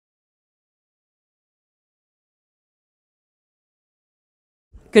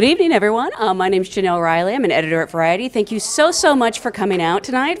Good evening, everyone. My name's Jenelle Riley. I'm an editor at Variety. Thank you so much for coming out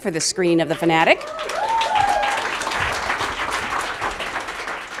tonight for the screening of The Fanatic.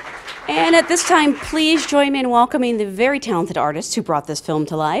 And at this time, please join me in welcoming the very talented artists who brought this film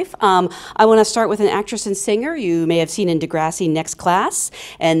to life. I want to start with an actress and singer you may have seen in Degrassi Next Class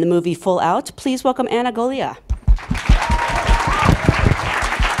and the movie Full Out. Please welcome Golija.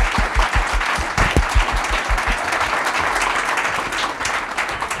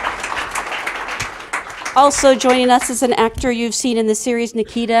 Also joining us is an actor you've seen in the series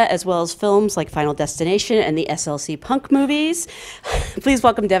Nikita, as well as films like Final Destination and the SLC Punk movies. Please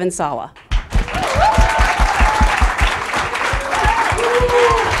welcome Devon Sawa.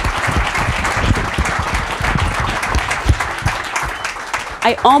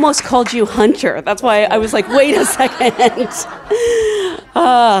 I almost called you Hunter. That's why I was like, wait a second.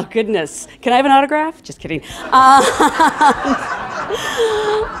 Oh, goodness. Can I have an autograph? Just kidding.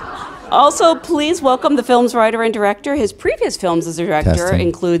 Also, please welcome the film's writer and director. His previous films as a director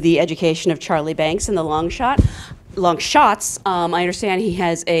include The Education of Charlie Banks and The Long Shots. I understand he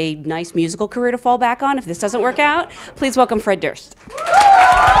has a nice musical career to fall back on if this doesn't work out. Please welcome Fred Durst.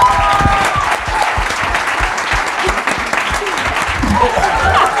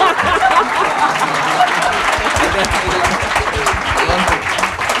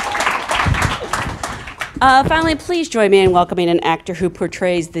 Finally, please join me in welcoming an actor who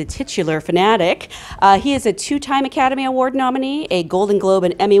portrays the titular Fanatic. He is a 2-time Academy Award nominee, a Golden Globe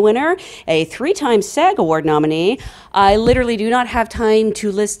and Emmy winner, a 3-time SAG Award nominee. I literally do not have time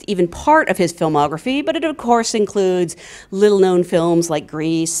to list even part of his filmography, but it of course includes little-known films like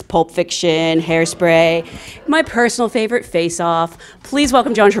Grease, Pulp Fiction, Hairspray, my personal favorite, Face Off. Please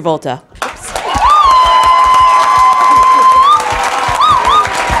welcome John Travolta. Oops.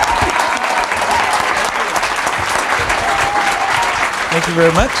 Thank you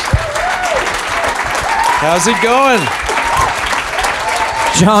very much. How's it going?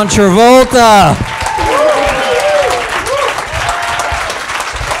 John Travolta.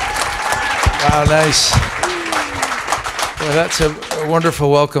 Wow, nice. Well, that's a wonderful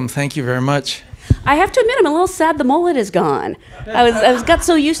welcome. Thank you very much. I have to admit, I'm a little sad the mullet is gone. I got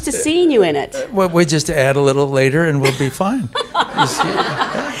so used to seeing you in it. Well, we just add a little later and we'll be fine.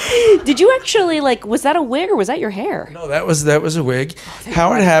 Did you actually, was that a wig or was that your hair? No, that was a wig.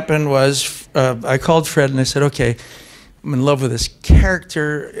 How it happened was I called Fred and I said, okay, I'm in love with this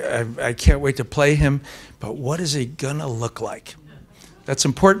character. I can't wait to play him, but what is he gonna look like? That's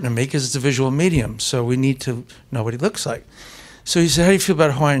important to me because it's a visual medium, so we need to know what he looks like. So he said, how do you feel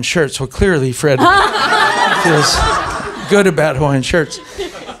about Hawaiian shirts? Well, clearly Fred feels good about Hawaiian shirts.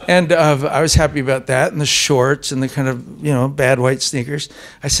 And I was happy about that, and the shorts, and the kind of, bad white sneakers.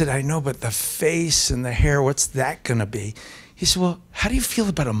 I said, I know, but the face and the hair, what's that gonna be? He said, well, how do you feel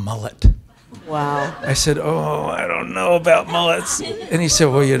about a mullet? Wow. I said, oh, I don't know about mullets. And he said,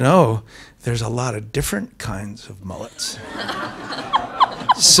 well, there's a lot of different kinds of mullets.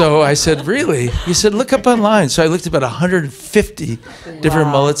 So I said, really? He said, look up online. So I looked at about 150 different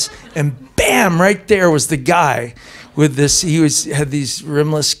mullets, and bam, right there was the guy with this. He had these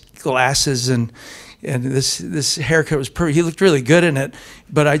rimless glasses, and this haircut was perfect. He looked really good in it,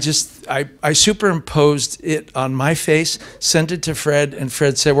 but I superimposed it on my face, sent it to Fred, and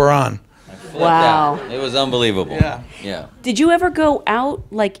Fred said, we're on. Wow. It was unbelievable. Yeah. Did you ever go out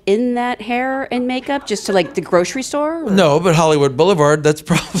in that hair and makeup just to the grocery store? Or? No, but Hollywood Boulevard, that's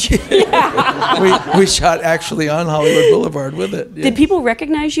probably we shot actually on Hollywood Boulevard with it. Yeah. Did people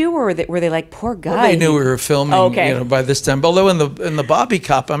recognize you, or were they like, poor guy? Well, they knew we were filming, by this time. Although in the Bobby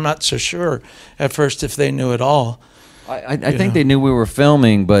Cop, I'm not so sure at first if they knew at all. I think they knew we were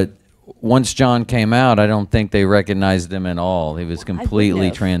filming, but once John came out, I don't think they recognized him at all. He was completely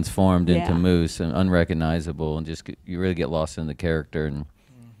transformed into Moose and unrecognizable, and you really get lost in the character. And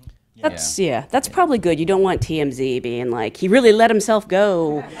that's probably good. You don't want TMZ being like, he really let himself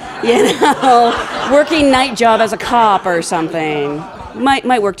go, working night job as a cop or something.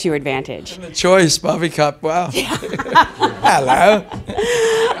 Might work to your advantage. Choice, Bobby Cop. Wow. Hello.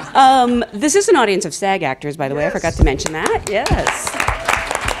 This is an audience of SAG actors, by the way. I forgot to mention that. Yes.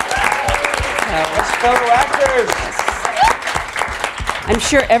 Fellow actors. I'm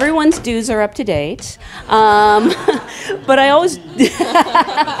sure everyone's dues are up to date, but I always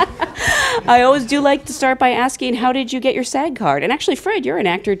do like to start by asking, how did you get your SAG card? And actually, Fred, you're an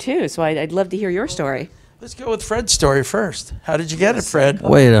actor too, so I'd love to hear your story. Let's go with Fred's story first. How did you get it, Fred?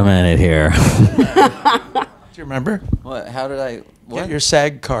 Wait a minute here. Do you remember? What? How did I get your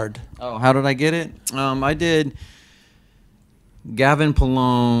SAG card? Oh, how did I get it? I did. Gavin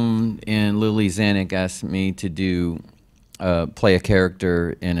Pallone and Lily Zanuck asked me to do play a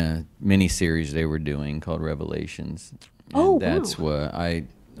character in a mini-series they were doing called Revelations. And that's what I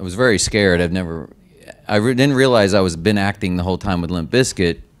was very scared. Didn't realize I was been acting the whole time with Limp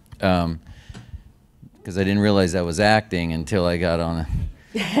Bizkit, because I didn't realize I was acting until I got on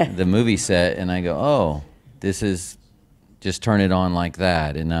the movie set, and I go, oh, this is just turn it on like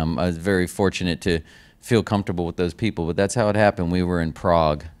that. And I was very fortunate to feel comfortable with those people, but that's how it happened. We were in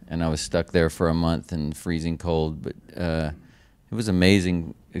Prague, and I was stuck there for a month in freezing cold, but it was an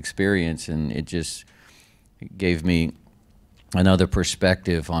amazing experience, and it just gave me another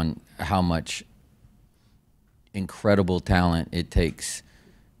perspective on how much incredible talent it takes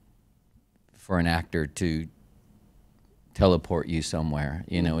for an actor to teleport you somewhere.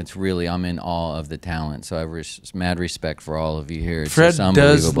 You know, it's really, I'm in awe of the talent. So I have mad respect for all of you here. It's Fred just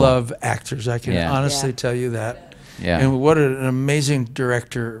unbelievable. does love actors. I can honestly tell you that. Yeah. And what an amazing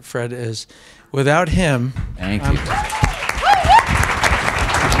director Fred is. Without him, thank you.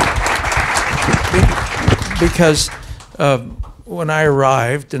 Because when I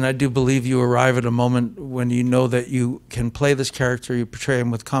arrived, and I do believe you arrive at a moment when you know that you can play this character, you portray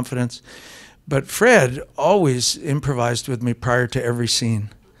him with confidence. But Fred always improvised with me prior to every scene.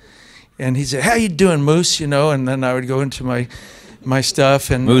 And he'd say, how you doing, Moose? You know, and then I would go into my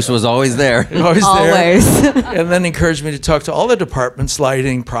stuff. And Moose was always there. Always Always. there. And then encouraged me to talk to all the departments,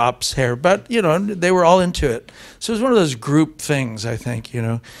 lighting, props, hair. But, you know, they were all into it. So it was one of those group things, I think, you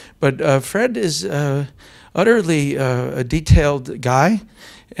know. But Fred is utterly a detailed guy,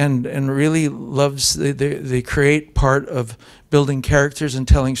 and really loves the create part of building characters and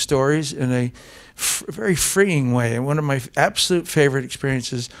telling stories in a very freeing way. And one of my absolute favorite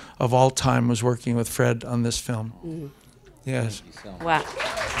experiences of all time was working with Fred on this film. Mm-hmm. Yes. Wow.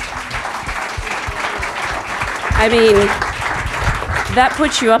 I mean, that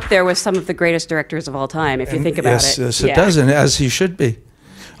puts you up there with some of the greatest directors of all time, if you think about it. Yes, it does, and as he should be.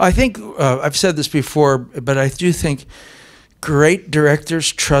 I think, I've said this before, but I do think great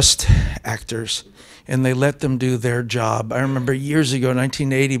directors trust actors, and they let them do their job. I remember years ago,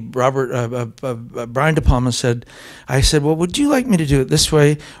 1980, Brian De Palma said, I said, well, would you like me to do it this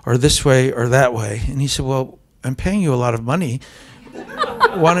way or that way? And he said, well, I'm paying you a lot of money.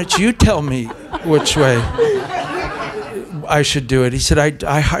 Why don't you tell me which way I should do it? He said,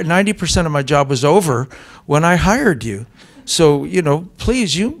 90% of my job was over when I hired you. So, you know,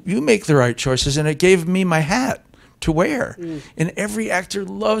 please, you make the right choices. And it gave me my hat to wear. And every actor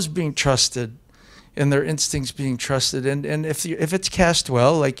loves being trusted and their instincts being trusted. And if it's cast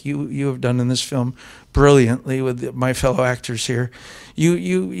well, like you have done in this film brilliantly with my fellow actors here,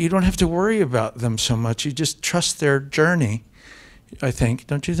 you don't have to worry about them so much. You just trust their journey, I think.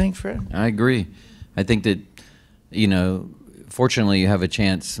 Don't you think, Fred? I agree. I think that, you know, fortunately you have a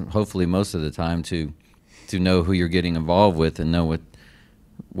chance, hopefully most of the time, to know who you're getting involved with and know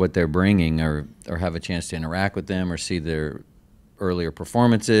what they're bringing, or have a chance to interact with them or see their earlier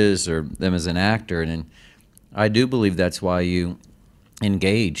performances or them as an actor. And I do believe that's why you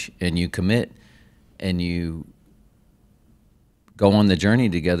engage and you commit and you go on the journey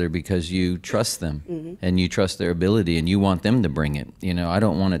together, because you trust them and you trust their ability and you want them to bring it. You know, I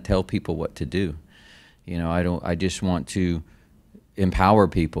don't want to tell people what to do. You know, I just want to empower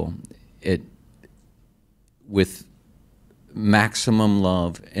people with maximum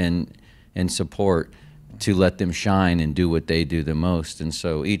love and support to let them shine and do what they do the most. And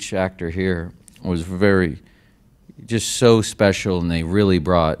so each actor here was just so special, and they really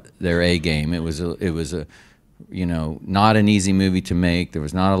brought their A game. It was a you know, not an easy movie to make. There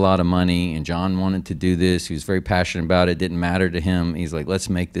was not a lot of money, and John wanted to do this. He was very passionate about it. It didn't matter to him. He's like, let's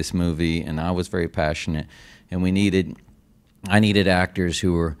make this movie. And I was very passionate, and I needed actors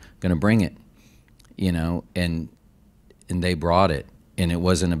who were going to bring it, you know, and they brought it. And it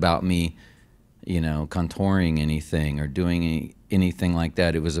wasn't about me, you know, contouring anything or doing anything like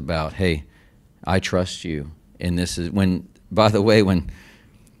that. It was about, hey, I trust you. And this is when, by the way, when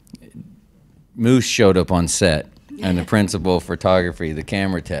Moose showed up on set and the principal of photography, the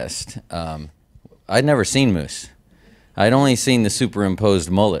camera test, I'd never seen Moose. I'd only seen the superimposed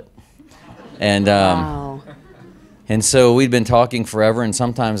mullet. And Wow. and so we'd been talking forever, and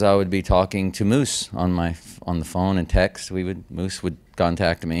sometimes I would be talking to Moose on the phone and text. Moose would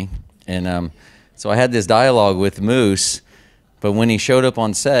contact me, and so I had this dialogue with Moose. But when he showed up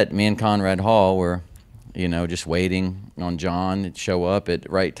on set, me and Conrad Hall were, you know, just waiting on John to show up at the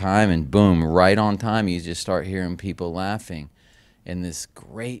right time, and boom, right on time, you just start hearing people laughing, and this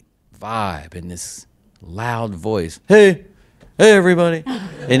great vibe, and this loud voice, hey everybody.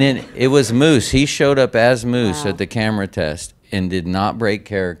 And then it was Moose. He showed up as Moose at the camera test and did not break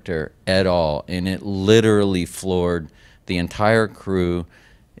character at all, and it literally floored the entire crew.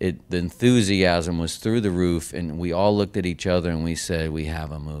 The enthusiasm was through the roof, and we all looked at each other and we said, we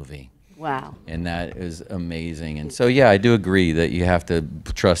have a movie. Wow. And that is amazing. And so, yeah, I do agree that you have to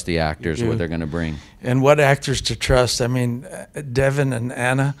trust the actors, what they're going to bring. And what actors to trust. I mean, Devon and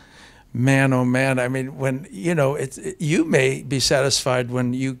Anna, man, oh man. I mean, when, you know, you may be satisfied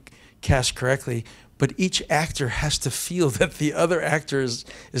when you cast correctly, but each actor has to feel that the other actor is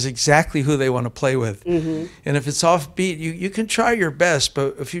exactly who they want to play with. And if it's offbeat, you can try your best,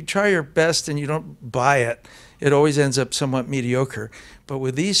 but if you try your best and you don't buy it, it always ends up somewhat mediocre. But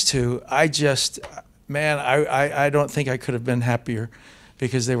with these two, I don't think I could have been happier,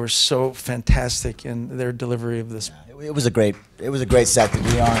 because they were so fantastic in their delivery of this. Yeah, it was a great set to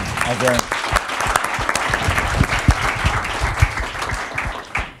be on. I think.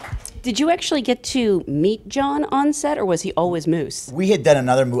 Did you actually get to meet John on set, or was he always Moose? We had done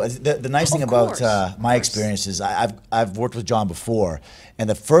another movie. The nice thing about my experience is I've worked with John before, and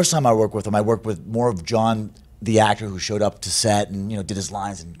the first time I worked with him, I worked with more of John, the actor who showed up to set and did his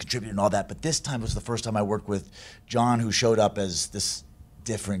lines and contributed and all that. But this time was the first time I worked with John, who showed up as this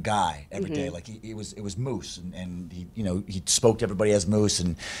different guy every day. Like it was Moose, and he he spoke to everybody as Moose,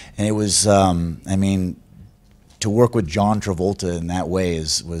 and it was I mean, to work with John Travolta in that way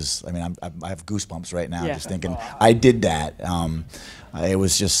was I mean, I have goosebumps right now just thinking I did that. It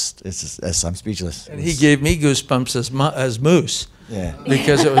was just I'm speechless. And he gave me goosebumps as Moose. Yeah.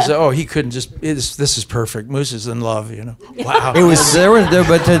 Because it was he couldn't just this is perfect. Moose is in love, Wow. It was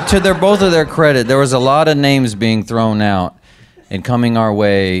but to both of their credit, there was a lot of names being thrown out and coming our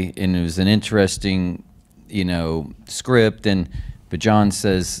way, and it was an interesting script, but John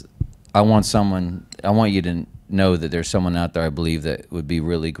says, I want you to know that there's someone out there I believe that would be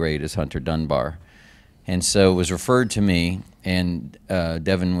really great as Hunter Dunbar. And so it was referred to me, and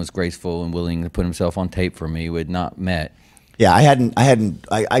Devon was graceful and willing to put himself on tape for me. We had not met. Yeah,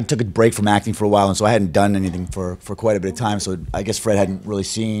 I took a break from acting for a while, and so I hadn't done anything for quite a bit of time. So I guess Fred hadn't really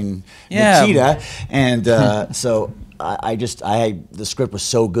seen Nikita, and so the script was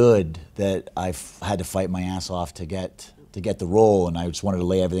so good that I had to fight my ass off to get the role, and I just wanted to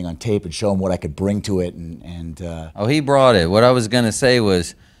lay everything on tape and show him what I could bring to it. Oh, he brought it. What I was gonna say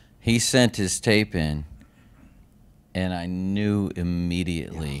was, he sent his tape in, and I knew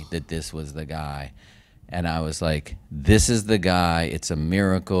immediately that this was the guy. And I was like, this is the guy. It's a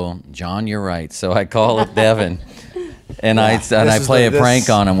miracle. John, you're right. So I call up Devon, and I play a prank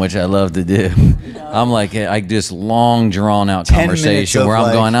on him, which I love to do. I'm like, this long, drawn-out conversation where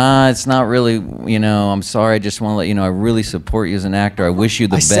I'm going, it's not really, I'm sorry. I just want to let you know I really support you as an actor. I wish you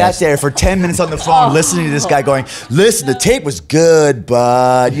the best. I sat there for 10 minutes on the phone listening to this guy going, listen, the tape was good,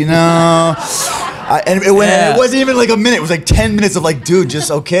 but, and it wasn't even like a minute. It was like 10 minutes of like, dude,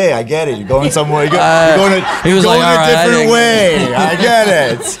 just okay, I get it. You're going somewhere. You're going a different way. I get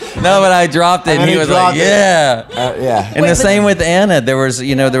it. No, but I dropped it, and he was like, yeah. Yeah. And the same with Anna. There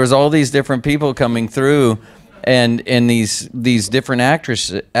was all these different people coming through, and these different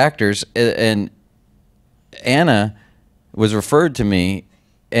actors, and Anna was referred to me.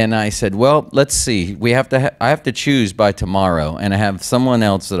 And I said, well, let's see. I have to choose by tomorrow, and I have someone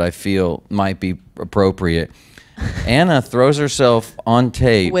else that I feel might be appropriate. Anna throws herself on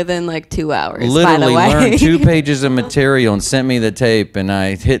tape within like 2 hours. Literally by the way. learned 2 pages of material and sent me the tape. And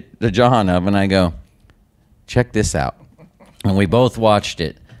I hit the John up, and I go, check this out. And we both watched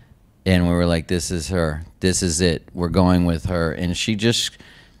it, and we were like, this is her. This is it. We're going with her. And she just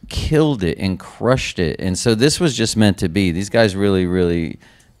killed it and crushed it. And so this was just meant to be. These guys really, really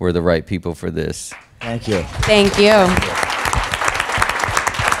were the right people for this. Thank you. Thank you.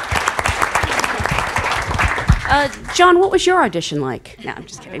 John, what was your audition like? No, I'm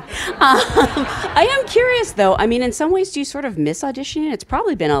just kidding. I am curious, though. I mean, in some ways, do you sort of miss auditioning? It's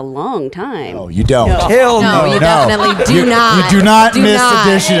probably been a long time. Oh, you don't. Hell no. No, you definitely do not. You do not miss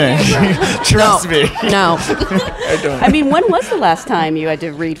auditioning. Trust me. No. I don't. I mean, when was the last time you had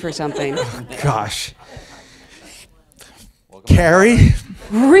to read for something? Gosh. Carrie?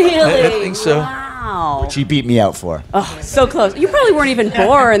 Really? I think so. Wow. She beat me out for. Oh, so close. You probably weren't even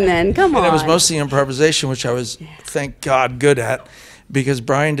born then. Come on. And it was mostly improvisation, which I was, thank God, good at, because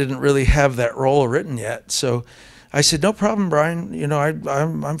Brian didn't really have that role written yet. So I said, no problem, Brian.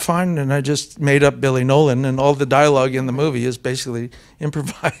 I'm fine. And I just made up Billy Nolan, and all the dialogue in the movie is basically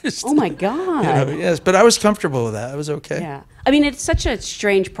improvised. Oh my God. Yes, but I was comfortable with that. I was okay. Yeah. I mean, it's such a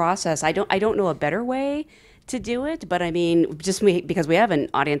strange process. I don't know a better way to do it, but I mean, because we have an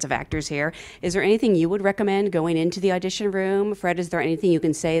audience of actors here, is there anything you would recommend going into the audition room? Fred, is there anything you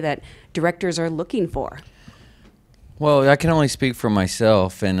can say that directors are looking for? Well, I can only speak for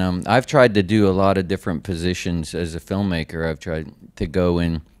myself, and I've tried to do a lot of different positions as a filmmaker. I've tried to go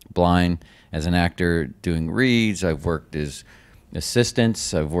in blind as an actor doing reads. I've worked as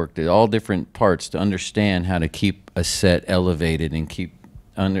assistants. I've worked at all different parts to understand how to keep a set elevated and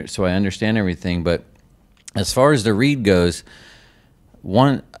so I understand everything. But as far as the read goes,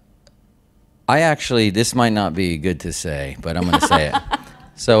 this might not be good to say, but I'm going to say it.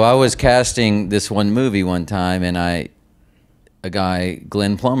 So I was casting this one movie one time, and a guy,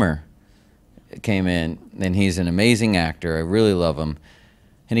 Glenn Plummer, came in, and he's an amazing actor. I really love him.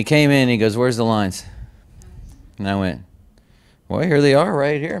 And he came in, and he goes, "Where's the lines?" And I went, "Well, here they are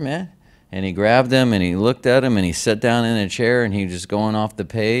right here, man." And he grabbed them, and he looked at them, and he sat down in a chair, and he was just going off the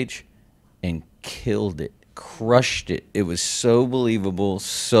page and killed it, crushed it. It was so believable,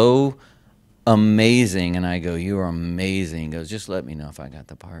 so amazing. And I go, "You are amazing." He goes, "Just let me know if I got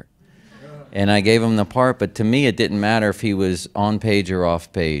the part." And I gave him the part, but to me it didn't matter if he was on page or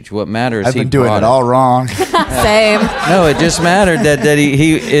off page. What matters, I've been doing it all wrong. Same. No, it just mattered that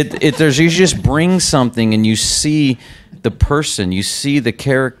you just bring something, and you see the person, you see the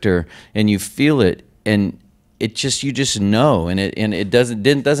character, and you feel it, and you just know, and it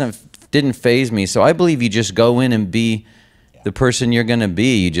didn't faze me. So I believe you just go in and be the person you're gonna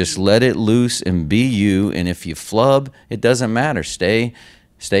be. You just let it loose and be you. And if you flub, it doesn't matter. Stay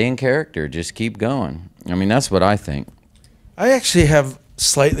in character. Just keep going. I mean, that's what I think. I actually have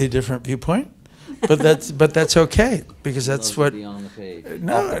slightly different viewpoint, but that's okay, because that's what. No. You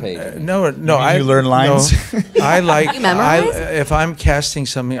learn lines. No, I like. You memorize? If I'm casting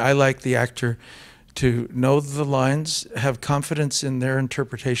something, I like the actor to know the lines, have confidence in their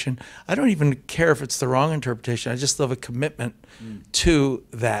interpretation. I don't even care if it's the wrong interpretation. I just love a commitment to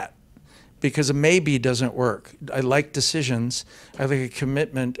that, because a maybe doesn't work. I like decisions. I like a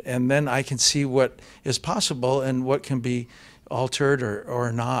commitment, and then I can see what is possible and what can be altered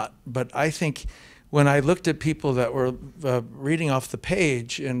or not. But I think when I looked at people that were reading off the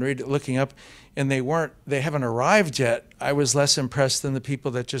page and looking up, and they haven't arrived yet, I was less impressed than the people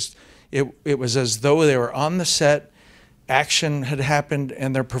that just, it was as though they were on the set, action had happened,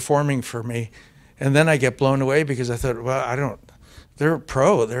 and they're performing for me. And then I get blown away, because I thought, well, they're a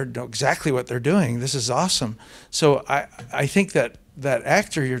pro, they know exactly what they're doing. This is awesome. So I think that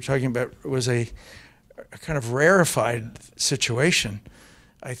actor you're talking about was a kind of rarefied situation.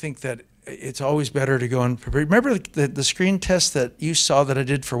 I think that it's always better to go and remember the screen test that you saw that I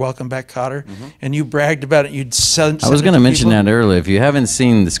did for Welcome Back, Kotter, and you bragged about it. You'd send. I was going to mention that earlier. If you haven't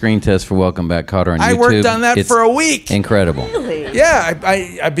seen the screen test for Welcome Back, Kotter on YouTube, I worked on that for a week. Incredible. Really? Yeah,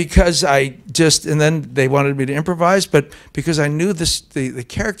 I because I just, and then they wanted me to improvise, but because I knew the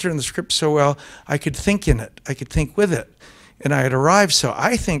character and the script so well, I could think in it. I could think with it, and I had arrived. So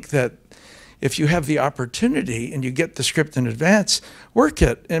I think that if you have the opportunity and you get the script in advance, work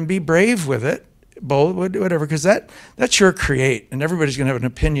it and be brave with it, bold, whatever, because that's your create, and everybody's going to have an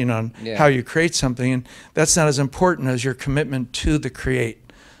opinion on how you create something, and that's not as important as your commitment to the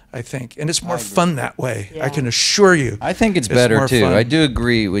create, I think. And it's more fun that way. Yeah. I can assure you. I think it's better too. Fun. I do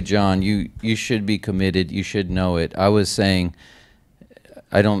agree with John. You should be committed. You should know it. I was saying,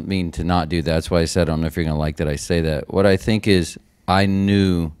 I don't mean to not do that. That's why I said, I don't know if you're going to like that I say that. What I think is, I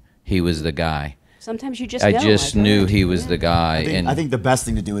knew he was the guy. Sometimes you just know. I just knew he was the guy. I think the best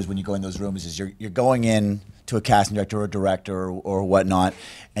thing to do is when you go in those rooms is you're going in to a casting director or a director or whatnot,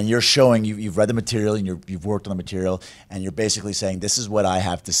 and you're showing, you've read the material and you've worked on the material, and you're basically saying, this is what I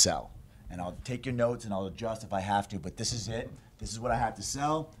have to sell. And I'll take your notes and I'll adjust if I have to, but this is it. This is what I have to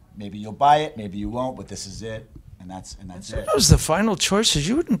sell. Maybe you'll buy it, maybe you won't, but this is it. And that's it. Sometimes the final choices,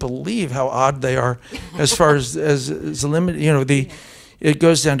 you wouldn't believe how odd they are as far as the limit, it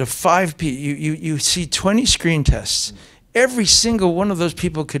goes down to 5 people. You see 20 screen tests. Every single one of those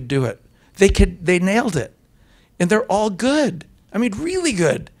people could do it. They nailed it. And they're all good. I mean, really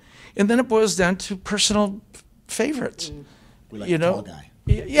good. And then it boils down to personal favorites. We like the tall guy.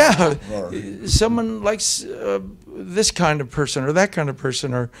 Yeah. Someone likes this kind of person or that kind of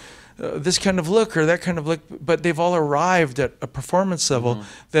person, or this kind of look or that kind of look, but they've all arrived at a performance level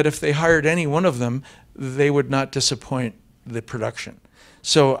that if they hired any one of them, they would not disappoint the production.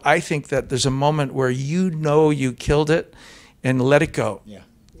 So I think that there's a moment where you know you killed it, and let it go. Yeah,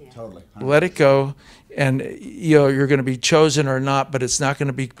 totally. 100%. Let it go, and you're going to be chosen or not, but it's not going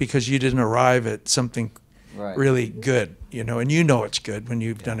to be because you didn't arrive at something really good, and you know it's good when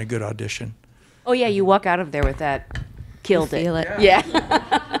you've done a good audition. Oh yeah, you walk out of there with that, killed it. Feel it. Yeah.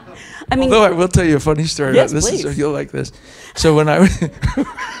 I mean, although I will tell you a funny story. Yes, this please. you'll like this. So when I was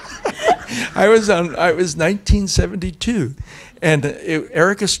I was 1972, and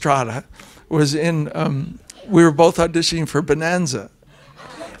Eric Estrada was in we were both auditioning for Bonanza.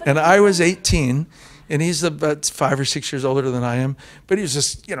 And I was 18, and he's about 5 or 6 years older than I am. But he was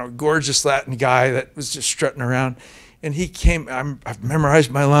just, you know, gorgeous Latin guy that was just strutting around. And he came, I've memorized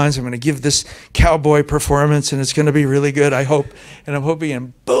my lines. I'm going to give this cowboy performance, and it's going to be really good, I hope. And I'm hoping,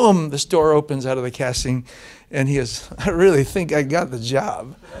 and boom, this door opens out of the casting. And he goes, I really think I got the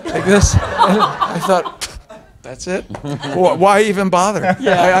job. Like this. And I thought, that's it? Why even bother?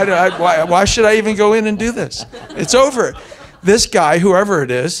 Yeah. Why should I even go in and do this? It's over. This guy, whoever it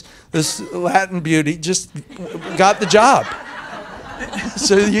is, this Latin beauty, just got the job.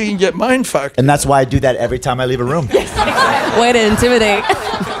 So you can get mind fucked. And that's why I do that every time I leave a room. Way to intimidate.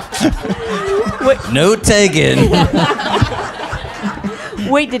 No taken.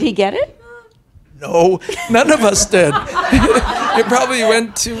 Wait, did he get it? No, none of us did. It probably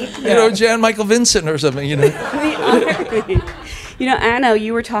went to, you know, Jan Michael Vincent or something, you know. You know, Anna,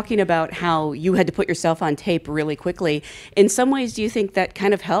 you were talking about how you had to put yourself on tape really quickly. In some ways, do you think that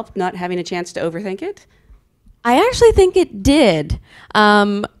kind of helped, not having a chance to overthink it? I actually think it did.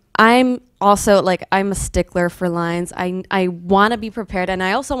 I'm also, like, I'm a stickler for lines. I want to be prepared, and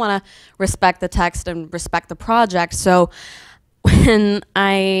I also want to respect the text and respect the project. So when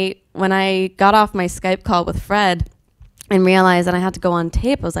I got off my Skype call with Fred and realized that I had to go on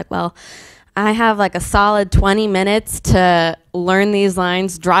tape, I was like, well, I have like a solid 20 minutes to learn these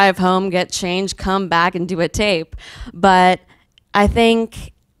lines, drive home, get changed, come back and do a tape. But I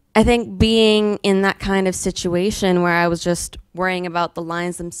think being in that kind of situation where I was just worrying about the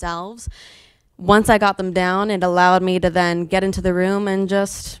lines themselves, once I got them down, it allowed me to then get into the room and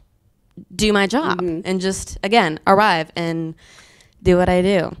just do my job and just, again, arrive and do what I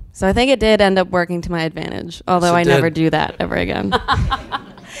do. So I think it did end up working to my advantage, although I never do that ever again.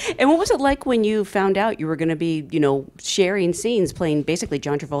 And what was it like when you found out you were going to be, you know, sharing scenes, playing basically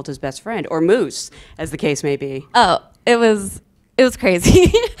John Travolta's best friend, or Moose, as the case may be? Oh, it was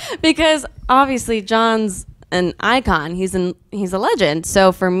crazy because obviously John's an icon. He's a legend.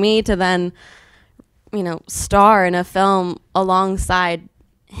 So for me to then, you know, star in a film alongside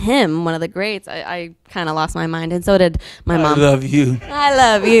him, one of the greats, I kind of lost my mind, and so did my mom. I love you. I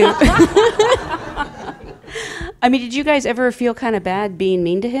love you. I mean, did you guys ever feel kind of bad being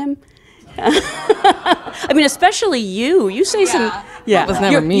mean to him? I mean, especially you. You say some. Yeah, that was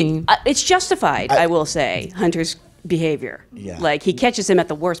never mean. It's justified, I will say, Hunter's behavior. Yeah. Like, he catches him at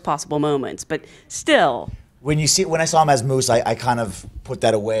the worst possible moments, but still. When I saw him as Moose, I kind of put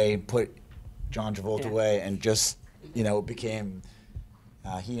that away, put John Travolta away, and just, you know, it became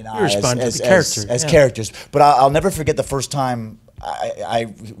he and I as characters. But I'll never forget the first time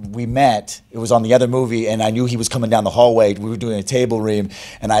we met. It was on the other movie, and I knew he was coming down the hallway. We were doing a table read,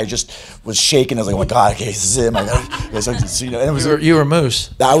 and I just was shaking. I was like, "Oh my God, okay, this is him." So, you know, and it was, you were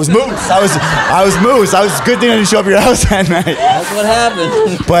Moose. I was Moose. I was Moose. I was a good thing I didn't show up at your house that night. That's what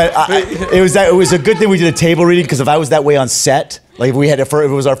happened. But it was a good thing we did a table reading, because if I was that way on set, like if it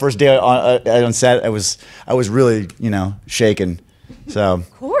was our first day on set, I was really, you know, shaken. So.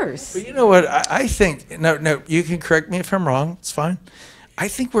 Of course. But you know what? I think, no, you can correct me if I'm wrong. It's fine. I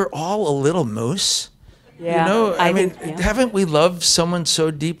think we're all a little Moose. Yeah. You know, I mean, think, haven't we loved someone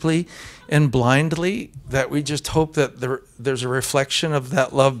so deeply and blindly that we just hope that there's a reflection of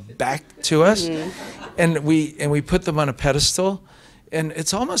that love back to us, and we put them on a pedestal, and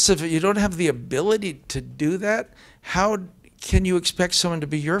it's almost as if you don't have the ability to do that. How can you expect someone to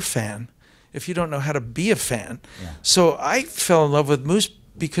be your fan if you don't know how to be a fan? Yeah. So I fell in love with Moose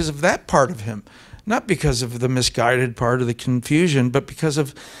because of that part of him, not because of the misguided part of the confusion, but because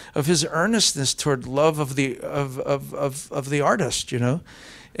of his earnestness toward love of the artist, you know.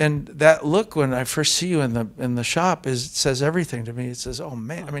 And that look when I first see you in the shop says everything to me. It says, "Oh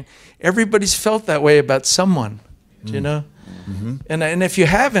man!" I mean, everybody's felt that way about someone, you know. Mm-hmm. And if you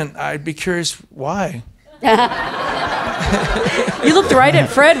haven't, I'd be curious why. You looked right at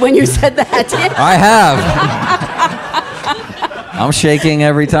Fred when you said that. I have. I'm shaking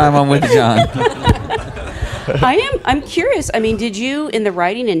every time I'm with John. I'm curious. I mean, did you, in the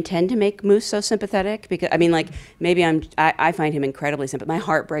writing, intend to make Moose so sympathetic? Because, I mean, like, maybe I find him incredibly sympathetic. My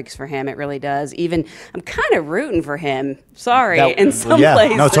heart breaks for him. It really does. Even, I'm kind of rooting for him. Sorry, in some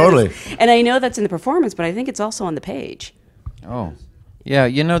places. No, totally. And I know that's in the performance, but I think it's also on the page. Oh, yeah.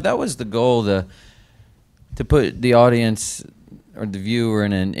 You know, that was the goal, to put the audience or the viewer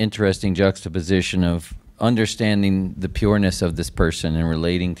in an interesting juxtaposition of understanding the pureness of this person and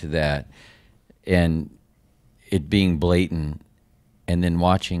relating to that, and it being blatant, and then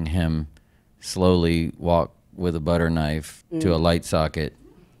watching him slowly walk with a butter knife to a light socket,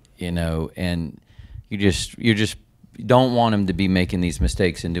 you know, and you just don't want him to be making these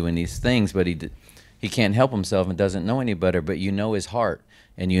mistakes and doing these things, but he can't help himself and doesn't know any better, but you know his heart,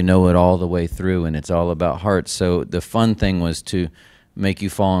 and you know it all the way through, and it's all about heart. So the fun thing was to make you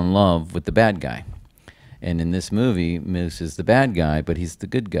fall in love with the bad guy. And in this movie, Moose is the bad guy, but he's the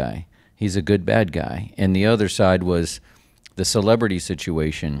good guy. He's a good bad guy. And the other side was the celebrity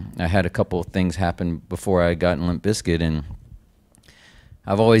situation. I had a couple of things happen before I got in Limp Bizkit, and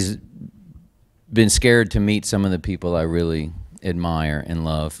I've always been scared to meet some of the people I really admire and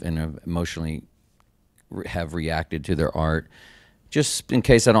love and emotionally have reacted to their art, just in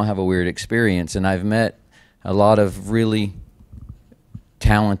case I don't have a weird experience. And I've met a lot of really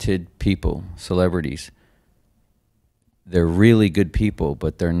talented people, celebrities. They're really good people,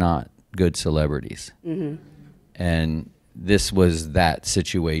 but they're not good celebrities. And this was that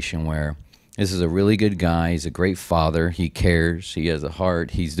situation where this is a really good guy. He's a great father. He cares. He has a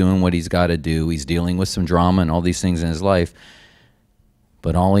heart. He's doing what he's got to do. He's dealing with some drama and all these things in his life.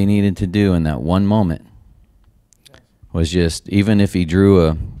 But all he needed to do in that one moment was just, even if he drew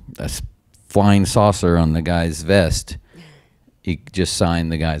a flying saucer on the guy's vest, he just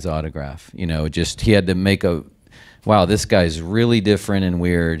signed the guy's autograph. You know, just he had to make a, wow, this guy's really different and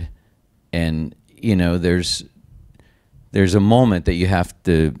weird. And, you know, there's a moment that you have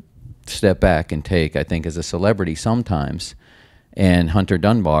to step back and take, I think, as a celebrity sometimes. And Hunter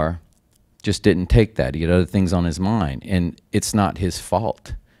Dunbar just didn't take that. He had other things on his mind. And it's not his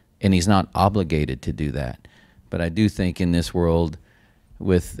fault. And he's not obligated to do that. But I do think in this world,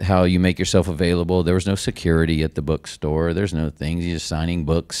 with how you make yourself available, there was no security at the bookstore. There's no things. You're just signing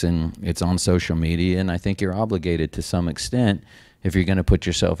books, and it's on social media. And I think you're obligated to some extent if you're going to put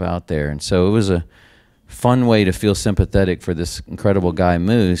yourself out there. And so it was a fun way to feel sympathetic for this incredible guy,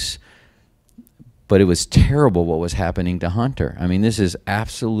 Moose. But it was terrible what was happening to Hunter. I mean, this is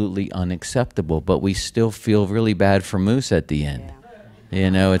absolutely unacceptable, but we still feel really bad for Moose at the end. Yeah.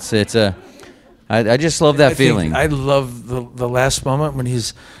 You know, I just love that feeling. I love the last moment when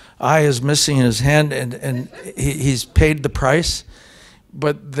his eye is missing in his hand, and he's paid the price,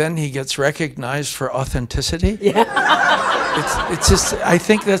 but then he gets recognized for authenticity. Yeah. It's just, I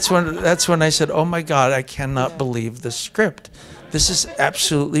think that's when I said, oh my God, I cannot believe the script. This is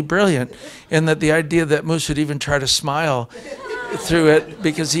absolutely brilliant. And that the idea that Moose would even try to smile through it,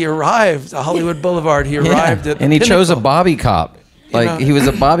 because he arrived at Hollywood Boulevard, he arrived at the and he pinnacle. chose a Bobby cop. Like, he was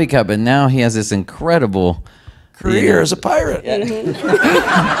a Bobby cop, and now he has this incredible career as a pirate.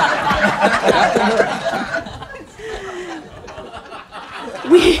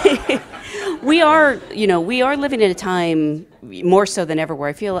 We are living in a time more so than ever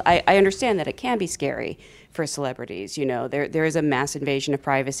where I understand that it can be scary for celebrities. You know, there is a mass invasion of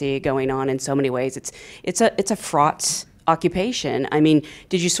privacy going on in so many ways. It's a fraught occupation. I mean,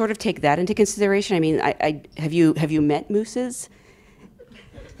 did you sort of take that into consideration? I mean, have you met mooses?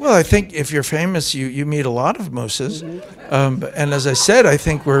 Well, I think if you're famous, you meet a lot of mooses, and as I said, I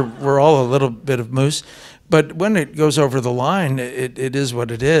think we're all a little bit of moose. But when it goes over the line, it is what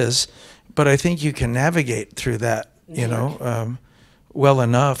it is. But I think you can navigate through that, you know, well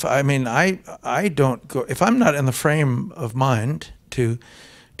enough. I mean, I don't go, if I'm not in the frame of mind to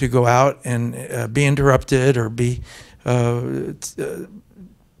go out and be interrupted or be,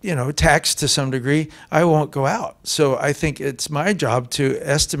 you know, taxed to some degree, I won't go out. So I think it's my job to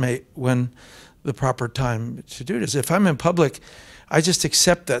estimate when the proper time to do it is. If I'm in public, I just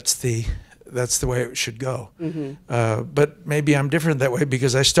accept that's the way it should go. But maybe I'm different that way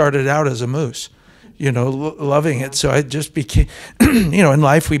because I started out as a moose, you know, loving it. So I just became, you know, in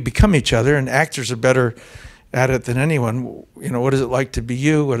life we become each other, and actors are better at it than anyone. You know, what is it like to be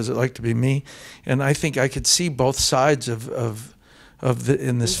you? What is it like to be me? And I think I could see both sides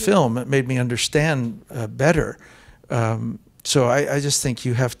in this film. It made me understand better. So I just think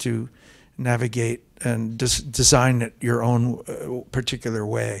you have to navigate and design it your own particular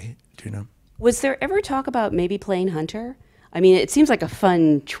way, you know. Was there ever talk about maybe playing Hunter? I mean, it seems like a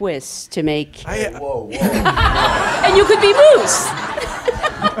fun twist to make. Whoa. And you could be Moose.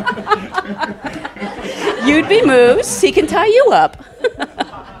 You'd be Moose. He can tie you up.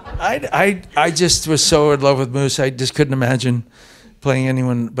 I just was so in love with Moose. I just couldn't imagine playing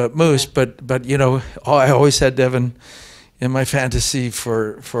anyone but Moose. But you know, I always had Devon in my fantasy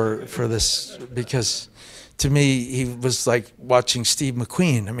for this, because to me he was like watching Steve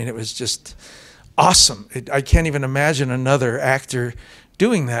McQueen. I mean, it was just awesome. I can't even imagine another actor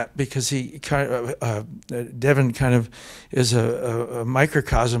doing that, because he kind of Devon kind of is a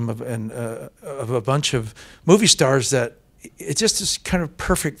microcosm of a bunch of movie stars that it just is kind of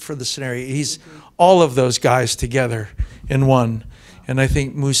perfect for the scenario. He's all of those guys together in one, and I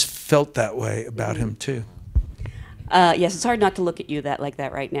think Moose felt that way about him too. Yes, it's hard not to look at you like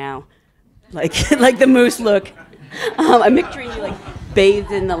that right now. like like the moose look. I'm picturing you like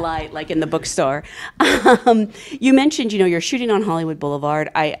bathed in the light, like in the bookstore. You mentioned, you're shooting on Hollywood Boulevard.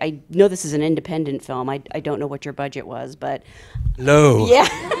 I know this is an independent film. I don't know what your budget was, but low. Yeah.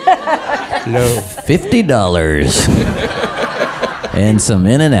 Low. $50 and some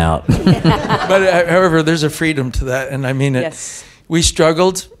in and out. But however, there's a freedom to that, and I mean it. Yes. We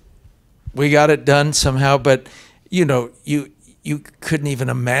struggled. We got it done somehow, but you couldn't even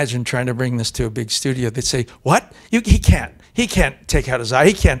imagine trying to bring this to a big studio. They'd say, "What? He can't. He can't take out his eye.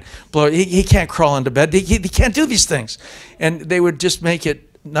 He can't blow. He can't crawl into bed. He can't do these things," and they would just make it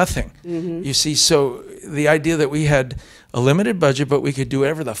nothing. Mm-hmm. You see, so the idea that we had a limited budget, but we could do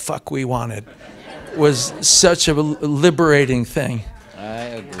whatever the fuck we wanted, was such a liberating thing.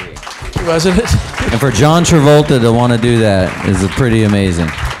 I agree. Wasn't it? And for John Travolta to want to do that is pretty amazing.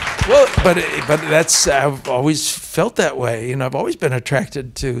 Well, but that's, I've always felt that way. I've always been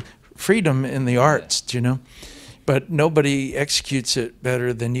attracted to freedom in the arts, but nobody executes it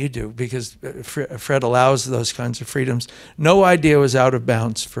better than you do, because Fred allows those kinds of freedoms. No idea was out of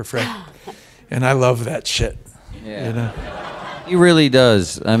bounds for Fred, and I love that shit. Yeah. He really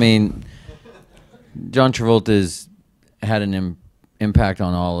does. I mean, John Travolta's had an impact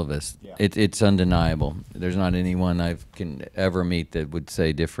on all of us. Yeah. It's undeniable. There's not anyone I can ever meet that would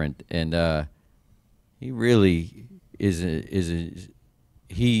say different. And he really is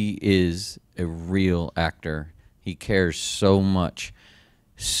a real actor. He cares so much,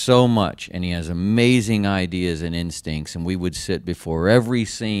 and he has amazing ideas and instincts. And we would sit before every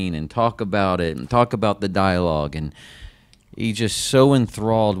scene and talk about it and talk about the dialogue. And he's just so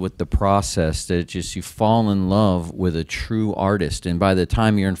enthralled with the process that you fall in love with a true artist. And by the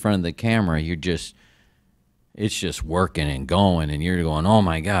time you're in front of the camera, it's just working and going, and you're going, oh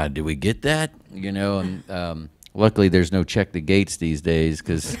my God, did we get that? And luckily there's no check the gates these days,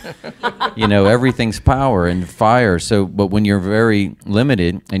 because everything's power and fire. So, but when you're very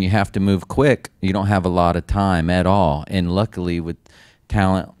limited and you have to move quick, you don't have a lot of time at all. And luckily with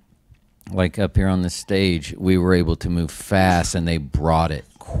talent like up here on the stage, we were able to move fast, and they brought it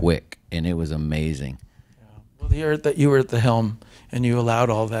quick, and it was amazing. Yeah. Well, you were at the helm, and you allowed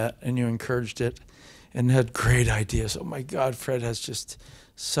all that, and you encouraged it, and had great ideas. Oh my God, Fred has just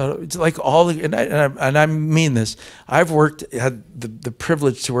it's like all the, and I mean this. I've had the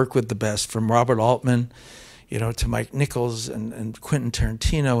privilege to work with the best, from Robert Altman, to Mike Nichols and Quentin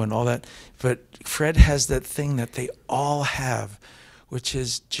Tarantino and all that. But Fred has that thing that they all have, which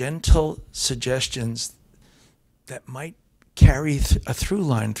is gentle suggestions that might carry a through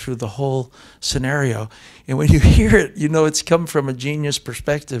line through the whole scenario. And when you hear it, it's come from a genius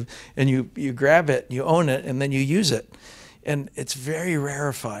perspective, and you grab it, you own it, and then you use it. And it's very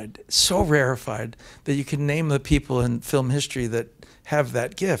rarefied, so rarefied that you can name the people in film history that have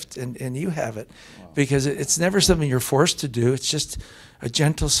that gift, and you have it. Wow. Because it's never something you're forced to do. It's just a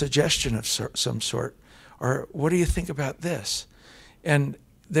gentle suggestion of some sort. Or, what do you think about this? And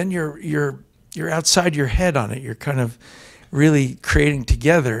then you're outside your head on it. You're kind of really creating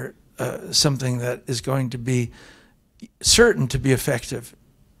together something that is going to be certain to be effective,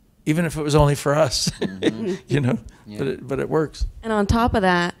 even if it was only for us. Yeah. But it works. And on top of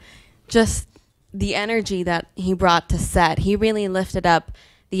that, just the energy that he brought to set, he really lifted up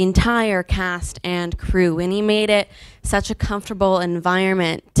the entire cast and crew, and he made it such a comfortable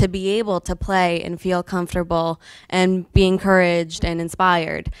environment to be able to play and feel comfortable and be encouraged and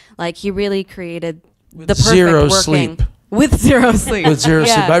inspired. Like, he really created the perfect zero working. Sleep. With zero sleep. With zero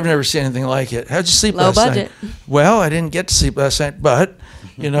sleep. I've never seen anything like it. How'd you sleep last budget. night? Well, I didn't get to sleep last night, but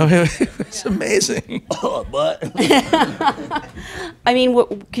it was amazing. But I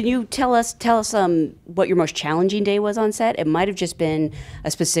mean, can you tell us what your most challenging day was on set? It might have just been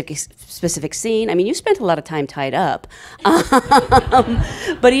a specific scene. I mean, you spent a lot of time tied up,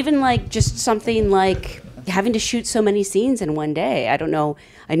 but even like just something like having to shoot so many scenes in one day. I don't know.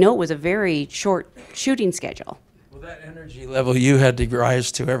 I know it was a very short shooting schedule. Well, that energy level you had to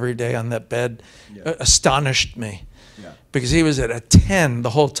rise to every day on that bed astonished me. Yeah. Because he was at a 10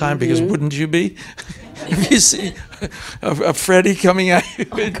 the whole time. Because wouldn't you be? If you see a Freddie coming at you,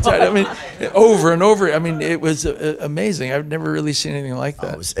 I mean, over and over. I mean, it was amazing. I've never really seen anything like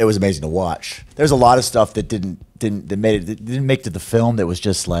that. It was amazing to watch. There's a lot of stuff that didn't make it to the film that was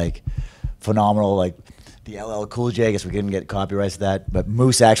just like phenomenal. Like the LL Cool J. I guess we couldn't get copyrights to that, but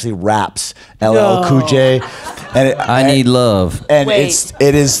Moose actually raps LL Cool J. And I Need Love. And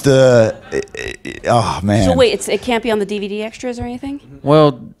oh man. So wait, it can't be on the DVD extras or anything?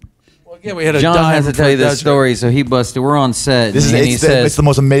 Well, yeah, we had John has to tell you this story. So he busted. We're on set. It's the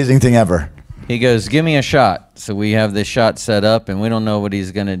most amazing thing ever. he goes, give me a shot. So we have this shot set up, and we don't know what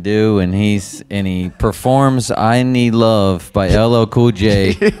he's gonna do, and he performs "I Need Love" by LL Cool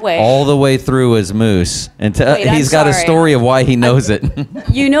J all the way through as Moose, and he's got a story of why he knows it.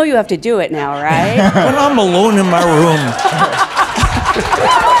 You know you have to do it now, right? When I'm alone in my room,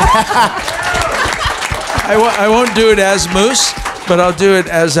 I won't do it as Moose, but I'll do it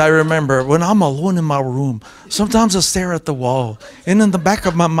as I remember. When I'm alone in my room, sometimes I stare at the wall, and in the back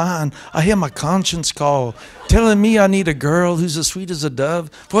of my mind, I hear my conscience call, telling me I need a girl who's as sweet as a dove.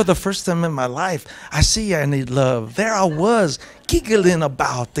 For the first time in my life, I see I need love. There I was, giggling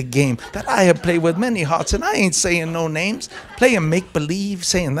about the game that I have played with many hearts, and I ain't saying no names, playing make-believe,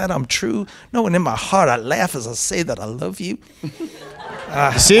 saying that I'm true, knowing in my heart I laugh as I say that I love you.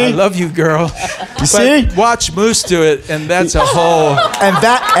 See? I love you, girl. You see? Watch Moose do it, and that's a whole. And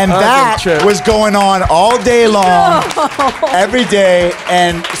that was going on all day long, every day,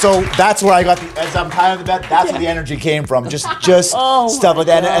 and so that's where I got as I'm tired of the bed. That's where the energy came from. Just stuff like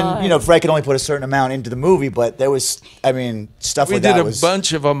that, and you know, Fred could only put a certain amount into the movie, but there was, I mean, stuff like that. We did a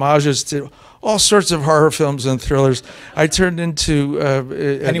bunch of homages to all sorts of horror films and thrillers. I turned into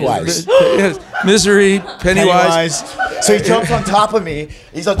Pennywise. Misery, Pennywise. So he jumps on top of me.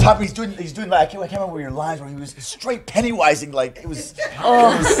 He's on top. He's doing like I can't remember your lines where he was straight Pennywising. Like it was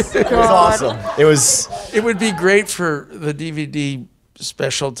awesome. It would be great for the DVD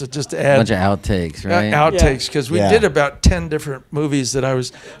special to just add a bunch of outtakes, right? Outtakes, because we did about 10 different movies that I'm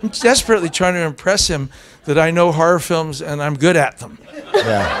desperately trying to impress him that I know horror films and I'm good at them.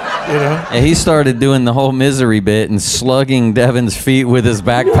 Yeah. You know? And he started doing the whole Misery bit and slugging Devon's feet with his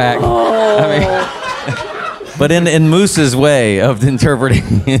backpack. I mean, but in Moose's way of interpreting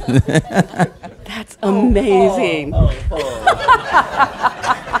it. That's amazing.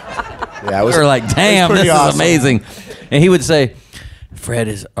 Yeah, we were like, damn, this awesome. is amazing. And he would say,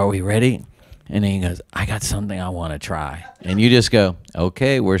 Fred, are we ready? And then he goes, I got something I want to try. And you just go,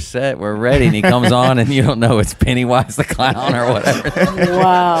 okay, we're set, we're ready. And he comes on, and you don't know it's Pennywise the Clown or whatever.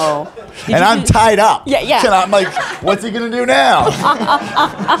 Wow. And I'm tied up. Yeah. And I'm like, what's he going to do now?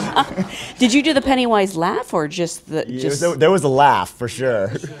 Did you do the Pennywise laugh or just the... There was a laugh, for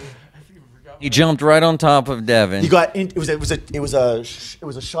sure. He jumped right on top of Devon. You got it was a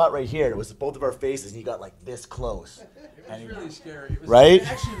shot right here. It was both of our faces, and he got like this close. It was really scary. It was right?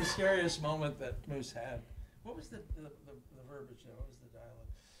 actually the scariest moment that Moose had. What was the verbiage? What was the dialogue?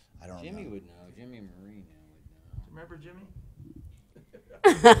 I don't know. Jimmy would know. Jimmy Marino would know. Remember Jimmy?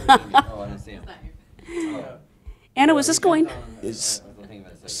 Oh, I didn't see him. Anna, was this going? Was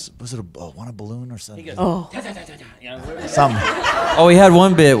it want a balloon or something? Oh. Something. Oh, he had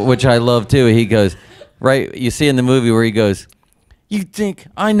one bit which I love too. He goes, right, you see in the movie where he goes, you think,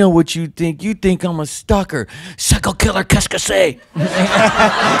 I know what you think. You think I'm a stalker. Psycho killer, qu'est-ce que c'est?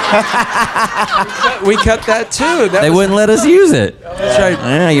 We cut that too. They wouldn't let us use it. That's right.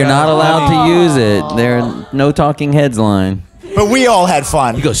 Yeah, you're not allowed to use it. There, no talking heads line. But we all had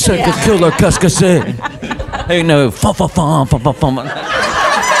fun. He goes, psycho killer, qu'est-ce que c'est? Hey, no, fum, fum, fum, fum, fum, fum. It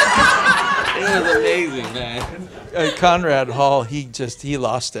was amazing, man. Conrad Hall, he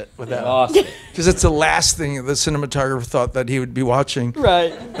lost it with that. Lost it. Because it's the last thing the cinematographer thought that he would be watching.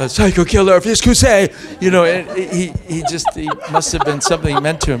 Right. Psycho killer, qu'est-ce que c'est? You know, and he must have been something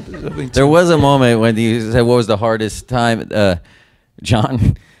meant to him. There was a moment when you said, what was the hardest time?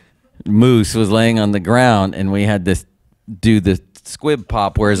 John Moose was laying on the ground, and we had to do the squib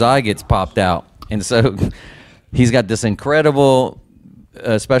pop where his eye gets popped out. And so he's got this incredible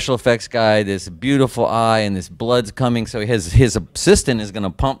special effects guy, this beautiful eye, and this blood's coming. So his assistant is going to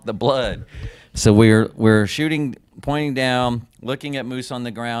pump the blood. So we're shooting, pointing down, looking at Moose on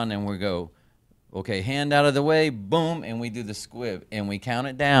the ground, and we go, okay, hand out of the way, boom, and we do the squib, and we count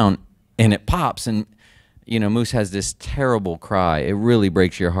it down, and it pops, and you know, Moose has this terrible cry. It really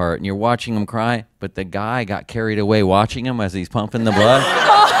breaks your heart, and you're watching him cry, but the guy got carried away watching him as he's pumping the blood,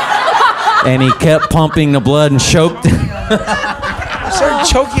 and he kept pumping the blood and choked. Started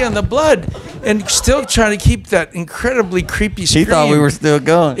choking on the blood and still trying to keep that incredibly creepy scream. He thought we were still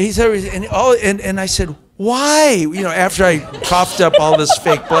going. He said, and I said, why? You know, after I coughed up all this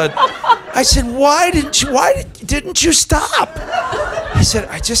fake blood, I said, why didn't you stop? He said,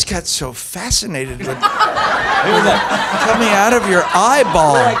 I just got so fascinated with coming out of your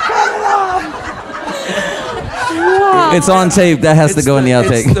eyeball. Wow. It's on tape. That has to go in the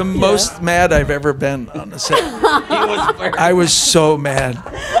outtake. It's the most mad I've ever been on the set. I was so mad.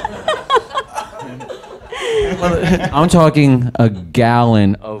 I'm talking a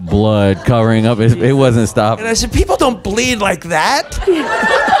gallon of blood covering up. It wasn't stopping. And I said, people don't bleed like that.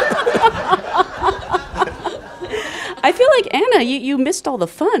 I feel like Anna, you missed all the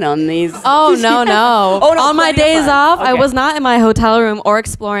fun on these. Oh no, no. Oh, no, on my plenty of days fun. off, I Okay. was not in my hotel room or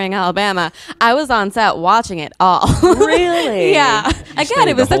exploring Alabama. I was on set watching it all. Really? Yeah. Again, stayed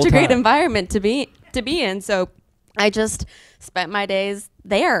it was the such whole a great time. environment to be in. So I just spent my days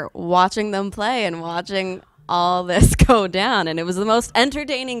there watching them play and watching all this go down, and it was the most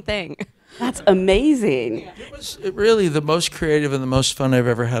entertaining thing. That's amazing. It was really the most creative and the most fun I've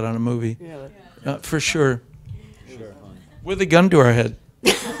ever had on a movie. For sure. With a gun to our head.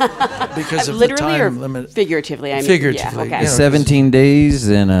 Because of the Literally or time limit. figuratively? I mean, Figuratively, Yeah, okay. yeah. 17 days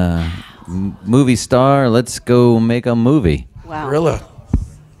and a movie star. Let's go make a movie. Wow. Gorilla.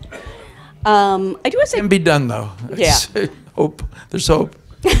 I do want to say Can be done though. Yeah. Hope. There's hope.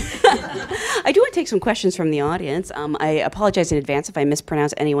 I do want to take some questions from the audience. I apologize in advance if I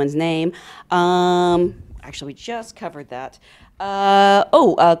mispronounce anyone's name. Actually, we just covered that.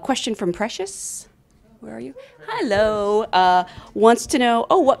 A question from Precious. Where are you? Hello. Wants to know,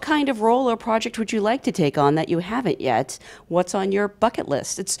 what kind of role or project would you like to take on that you haven't yet? What's on your bucket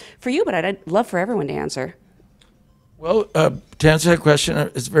list? It's for you, but I'd love for everyone to answer. Well, to answer that question,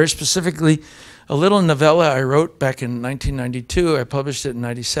 it's very specifically a little novella I wrote back in 1992. I published it in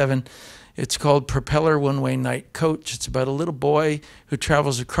 97. It's called Propeller One-Way Night Coach. It's about a little boy who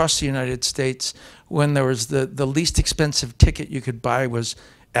travels across the United States when there was the least expensive ticket you could buy was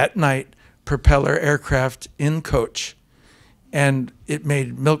at night, propeller aircraft in coach. And it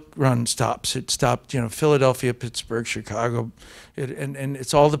made milk run stops. It stopped, Philadelphia, Pittsburgh, Chicago. And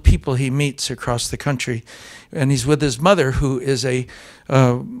it's all the people he meets across the country. And he's with his mother, who is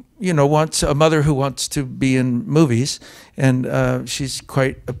wants a mother who wants to be in movies. And she's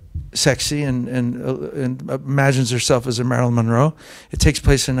quite sexy and imagines herself as a Marilyn Monroe. It takes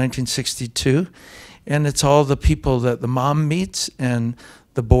place in 1962. And it's all the people that the mom meets and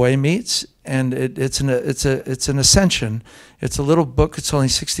the boy meets, and it's an ascension. It's a little book. It's only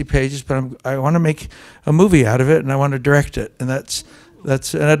 60 pages, but I want to make a movie out of it, and I want to direct it, and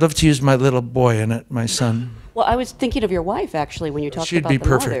and I'd love to use my little boy in it, my son. Well, I was thinking of your wife, actually, when you talked She'd about be the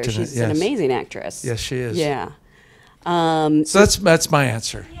perfect mother. in it, She's an yes. amazing actress. Yes, she is. Yeah. So that's my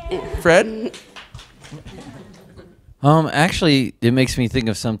answer. Fred? Actually, it makes me think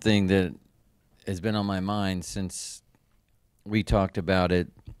of something that has been on my mind since we talked about it.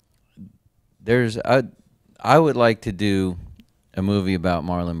 I would like to do a movie about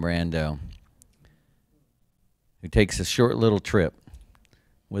Marlon Brando, who takes a short little trip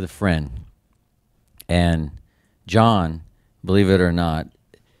with a friend. And John, believe it or not,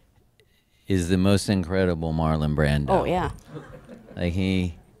 is the most incredible Marlon Brando. Oh, yeah. Like,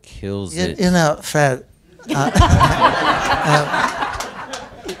 he kills it. Fred,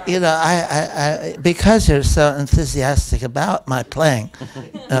 I because you're so enthusiastic about my playing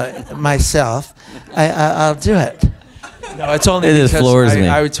myself, I'll do it. No, it's only It just because floors me.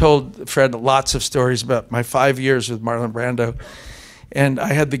 I told Fred lots of stories about my 5 years with Marlon Brando, and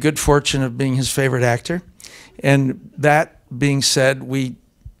I had the good fortune of being his favorite actor. And that being said, we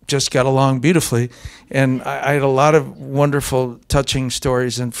just got along beautifully, and I had a lot of wonderful, touching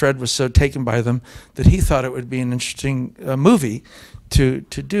stories, and Fred was so taken by them that he thought it would be an interesting movie to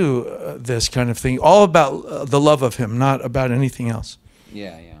do this kind of thing, all about the love of him, not about anything else.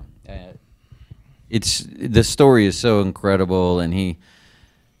 Yeah. The story is so incredible, and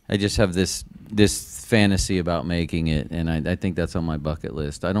I just have this fantasy about making it, and I think that's on my bucket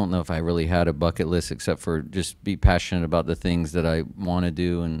list. I don't know if I really had a bucket list except for just be passionate about the things that I want to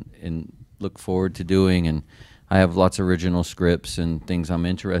do and look forward to doing. And I have lots of original scripts and things I'm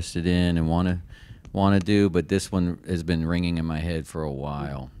interested in and want to do, but this one has been ringing in my head for a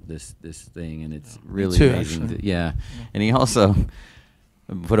while. This thing, and it's really too, amazing. actually. Yeah, and he also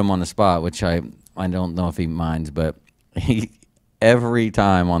put him on the spot, which I don't know if he minds, but every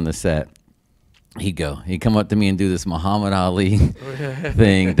time on the set, he'd come up to me and do this Muhammad Ali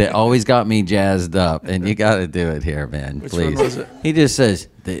thing that always got me jazzed up. And you got to do it here, man, Which please. one was it? He just says,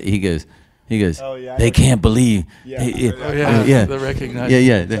 he goes, Oh, yeah, I they know. can't believe. Yeah. Yeah. The recognized.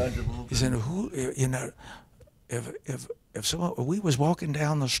 Yeah. He said, if someone, we was walking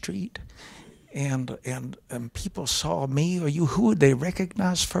down the street and people saw me or you, who would they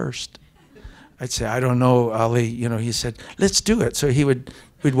recognize first? I'd say, I don't know, Ali. He said, let's do it. So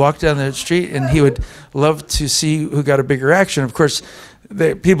we'd walk down the street and he would love to see who got a bigger action. Of course,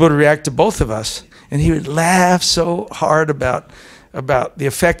 people would react to both of us. And he would laugh so hard about the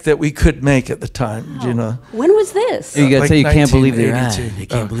effect that we could make at the time, When was this? You got to say you can't believe their eyes. 1982. They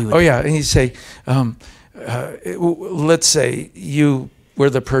can't believe it. Oh, yeah. And he'd say, let's say you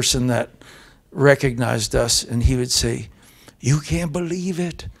were the person that recognized us, and he would say, You can't believe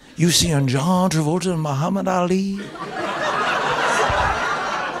it. You seen John Travolta and Muhammad Ali?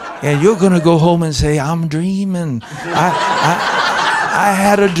 And you're gonna go home and say, I'm dreaming. I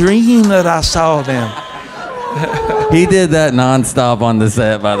had a dream that I saw them. He did that nonstop on the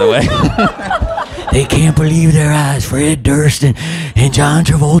set, by the way. They can't believe their eyes. Fred Durst and John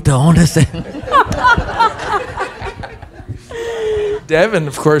Travolta on the set. Devon,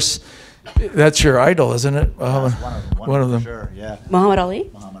 of course, that's your idol, isn't it? One of them. Sure, yeah. Muhammad Ali?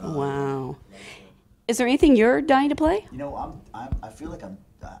 Muhammad Ali. Wow. Is there anything you're dying to play? You know, I feel like I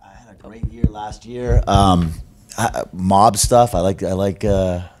had a great year last year. Mob stuff. I like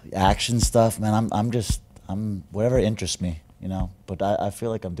action stuff, man. I'm whatever interests me, you know. But I feel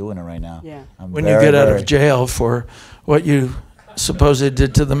like I'm doing it right now. Yeah. When you get out of jail for what you supposedly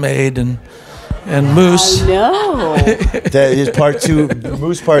did to the maid and Moose. No. That is part 2,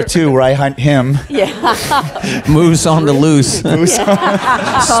 Moose part 2, where I hunt him. Yeah. Moose on the loose. Moose.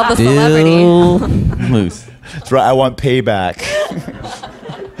 Called the celebrity. Moose. That's right. I want payback.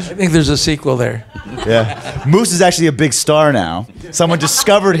 I think there's a sequel there. Yeah. Moose is actually a big star now. Someone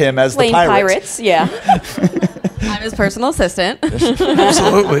discovered him as Playing the pirate. pirates, yeah. I'm his personal assistant.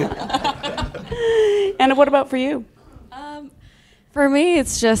 Absolutely. And what about for you? For me,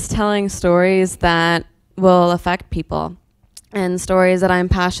 it's just telling stories that will affect people and stories that I'm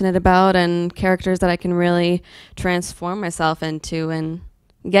passionate about and characters that I can really transform myself into and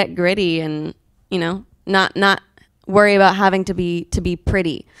get gritty and, you know, not worry about having to be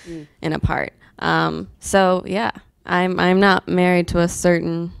pretty in a part. So yeah, I'm not married to a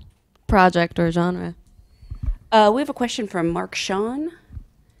certain project or genre. We have a question from Mark Sean.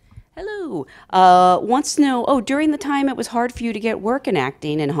 Hello. Wants to know, during the time it was hard for you to get work in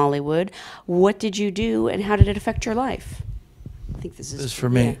acting in Hollywood, what did you do and how did it affect your life? I think this is for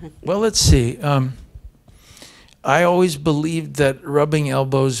me. Yeah. Well, let's see. I always believed that rubbing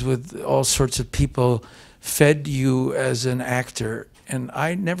elbows with all sorts of people fed you as an actor, and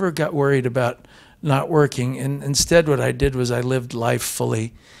I never got worried about not working. And instead, what I did was I lived life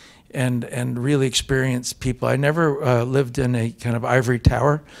fully and really experienced people. I never lived in a kind of ivory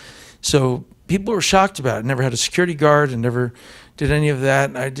tower. So people were shocked about it. Never had a security guard and never did any of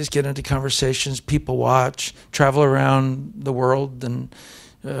that. And I just get into conversations, people watch, travel around the world and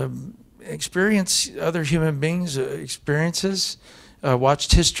experience other human beings' experiences,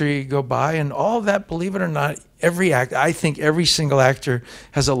 watched history go by, and all of that, believe it or not, I think every single actor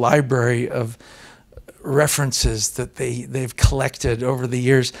has a library of references that they've collected over the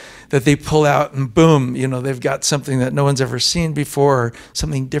years that they pull out and boom, you know, they've got something that no one's ever seen before or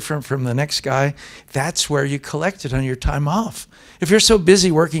something different from the next guy. That's where you collect it on your time off. If you're so busy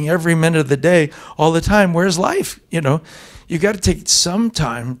working every minute of the day all the time, where's life? You know, you got to take some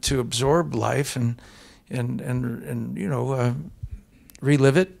time to absorb life and you know,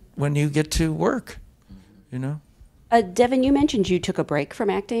 relive it when you get to work, you know. Devon, you mentioned you took a break from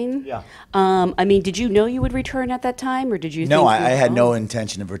acting. Yeah. I mean, did you know you would return at that time, or did you? No, think I had no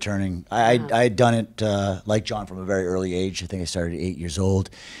intention of returning. I had done it like John from a very early age. I think I started at 8 years old,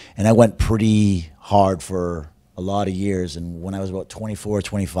 and I went pretty hard for a lot of years. And when I was about 24,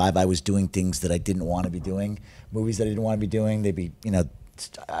 25, I was doing things that I didn't want to be doing, movies that I didn't want to be doing. They'd be, you know,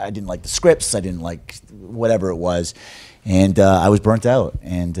 I didn't like the scripts. I didn't like whatever it was, and I was burnt out.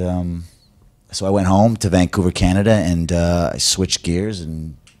 And so I went home to Vancouver, Canada, and I switched gears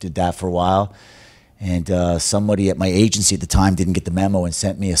and did that for a while. And somebody at my agency at the time didn't get the memo and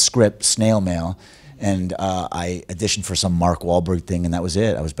sent me a script, snail mail, and I auditioned for some Mark Wahlberg thing, and that was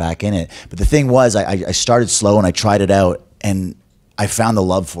it. I was back in it. But the thing was, I started slow, and I tried it out, and I found the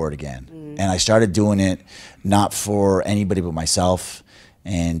love for it again. And I started doing it not for anybody but myself.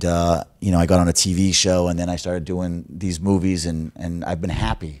 And you know, I got on a TV show, and then I started doing these movies, and I've been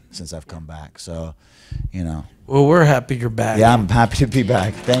happy since I've come back. So, you know. Well, we're happy you're back. Yeah, I'm happy to be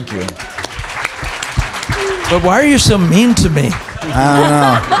back. Thank you. But why are you so mean to me? I don't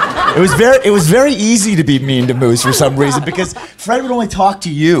know. It was very easy to be mean to Moose for some reason, because Fred would only talk to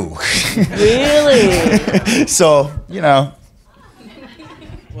you. Really? So, you know.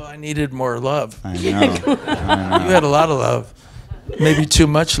 Well, I needed more love. I know. You had a lot of love. Maybe too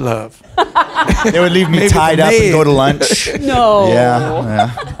much love. They would leave me Maybe tied the up and maid. go to lunch. No.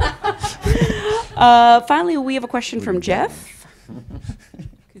 Yeah. Finally, we have a question from Jeff.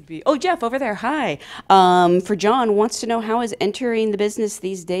 Could be. Oh, Jeff, over there. Hi. For John, wants to know, how is entering the business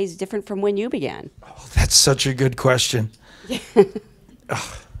these days different from when you began? Oh, that's such a good question.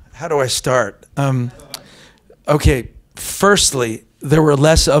 How do I start? Okay, firstly, there were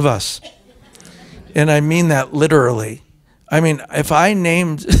less of us. And I mean that literally. I mean, if I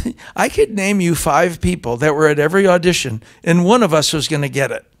named, I could name you 5 people that were at every audition, and one of us was going to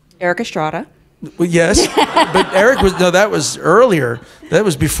get it. Eric Estrada. Well, yes, but Eric was, no, that was earlier. That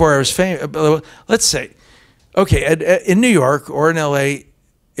was before I was famous. Let's say, okay, in New York or in LA,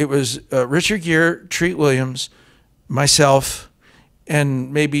 it was Richard Gere, Treat Williams, myself,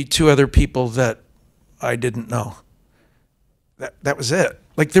 and maybe 2 other people that I didn't know. That was it.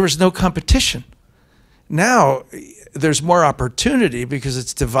 Like, there was no competition. Now there's more opportunity because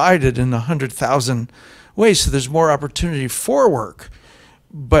it's divided in 100,000 ways. So there's more opportunity for work,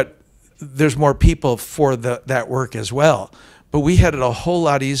 but there's more people for that work as well. But we had it a whole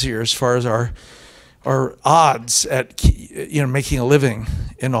lot easier as far as our odds at, you know, making a living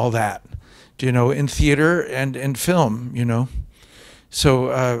in all that, you know, in theater and in film, you know.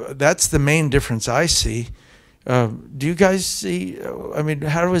 So that's the main difference I see. Do you guys see? I mean,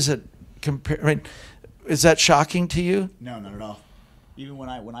 how does it compare? I mean, is that shocking to you? No, not at all. Even when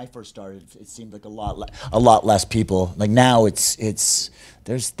I first started, it seemed like a lot less people. Like now,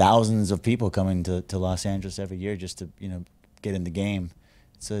 there's thousands of people coming to Los Angeles every year just to, you know, get in the game.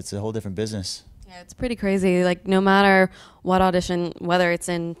 So it's a whole different business. Yeah, it's pretty crazy. Like, no matter what audition, whether it's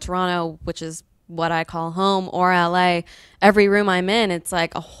in Toronto, which is what I call home, or LA, every room I'm in, it's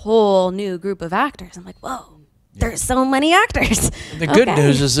like a whole new group of actors. I'm like, whoa. There's so many actors. The good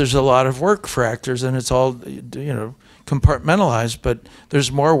news is there's a lot of work for actors, and it's all, you know, compartmentalized. But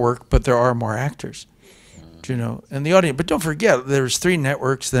there's more work, but there are more actors, you know, and the audience. But don't forget, there's 3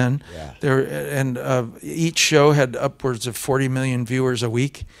 networks then. Yeah. And each show had upwards of 40 million viewers a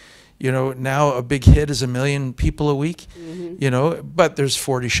week. You know, now a big hit is 1 million people a week. Mm-hmm. You know, but there's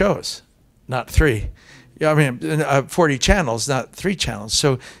 40 shows, not 3. Yeah, I mean, 40 channels, not 3 channels.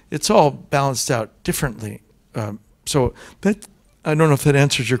 So it's all balanced out differently. So that, I don't know if that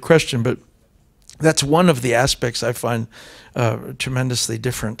answers your question, but that's one of the aspects I find tremendously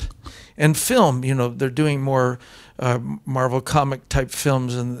different. And film, you know, they're doing more Marvel comic type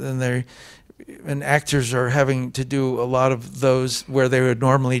films, and actors are having to do a lot of those where they would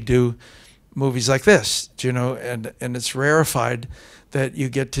normally do movies like this, you know, and it's rarefied that you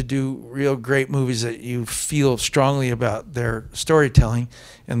get to do real great movies that you feel strongly about their storytelling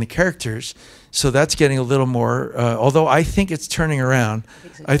and the characters. So that's getting a little more, although I think it's turning around.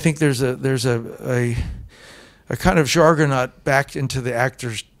 I think there's a kind of jargonaut back into the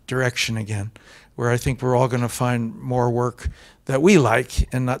actor's direction again, where I think we're all going to find more work that we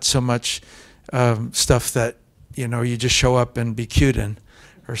like and not so much stuff that, you know, you just show up and be cute in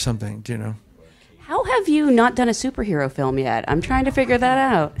or something, you know. How have you not done a superhero film yet? I'm trying to figure that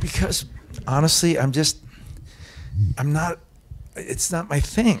out. Because honestly, I'm not. It's not my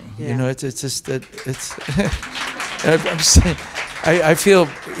thing, you know. It's just that it's. I'm saying, I feel,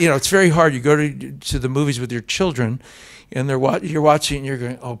 you know, it's very hard. You go to the movies with your children, and you're watching, and you're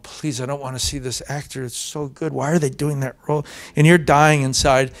going, oh please, I don't want to see this actor. It's so good. Why are they doing that role? And you're dying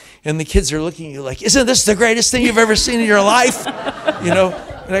inside, and the kids are looking at you like, isn't this the greatest thing you've ever seen in your life? You know.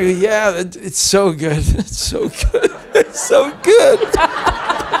 And I go, yeah, it's so good. It's so good. It's so good.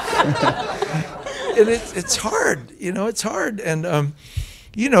 And it's hard, you know, it's hard. And,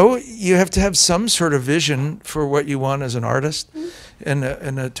 you know, you have to have some sort of vision for what you want as an artist and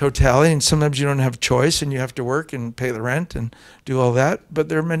a totality. And sometimes you don't have choice and you have to work and pay the rent and do all that. But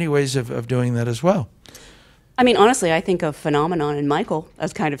there are many ways of doing that as well. I mean, honestly, I think of Phenomenon and Michael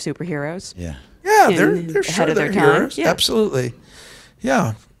as kind of superheroes. Yeah. Yeah, they're sure they're heroes. Yeah. Absolutely.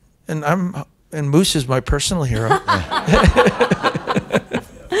 Yeah. And Moose is my personal hero.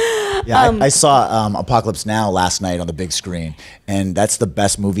 Yeah, I saw Apocalypse Now last night on the big screen, and that's the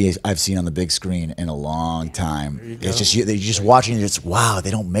best movie I've seen on the big screen in a long time. It's just you're just watching it. It's wow, they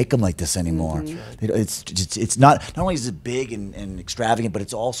don't make them like this anymore. Mm-hmm. It's not only is it big and extravagant, but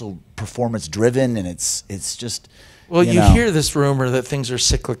it's also performance driven, and it's just. Well, you hear this rumor that things are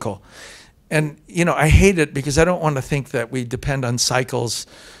cyclical, and you know I hate it because I don't want to think that we depend on cycles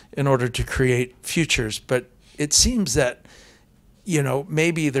in order to create futures, but it seems that, you know,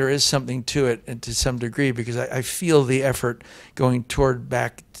 maybe there is something to it, and to some degree, because I feel the effort going toward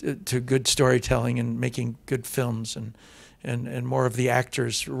back to good storytelling and making good films, and more of the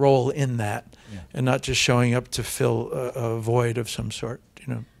actor's role in that, and not just showing up to fill a void of some sort,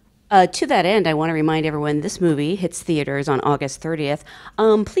 you know. To that end, I want to remind everyone this movie hits theaters on August 30th.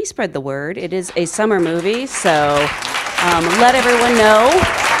 Please spread the word. It is a summer movie, so let everyone know.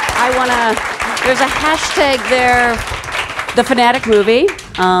 There's a hashtag there, the Fanatic movie.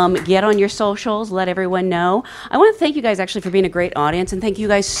 Get on your socials, let everyone know. I want to thank you guys actually for being a great audience, and thank you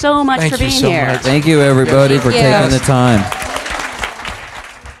guys so much for being here. Thank you, everybody, for taking the time.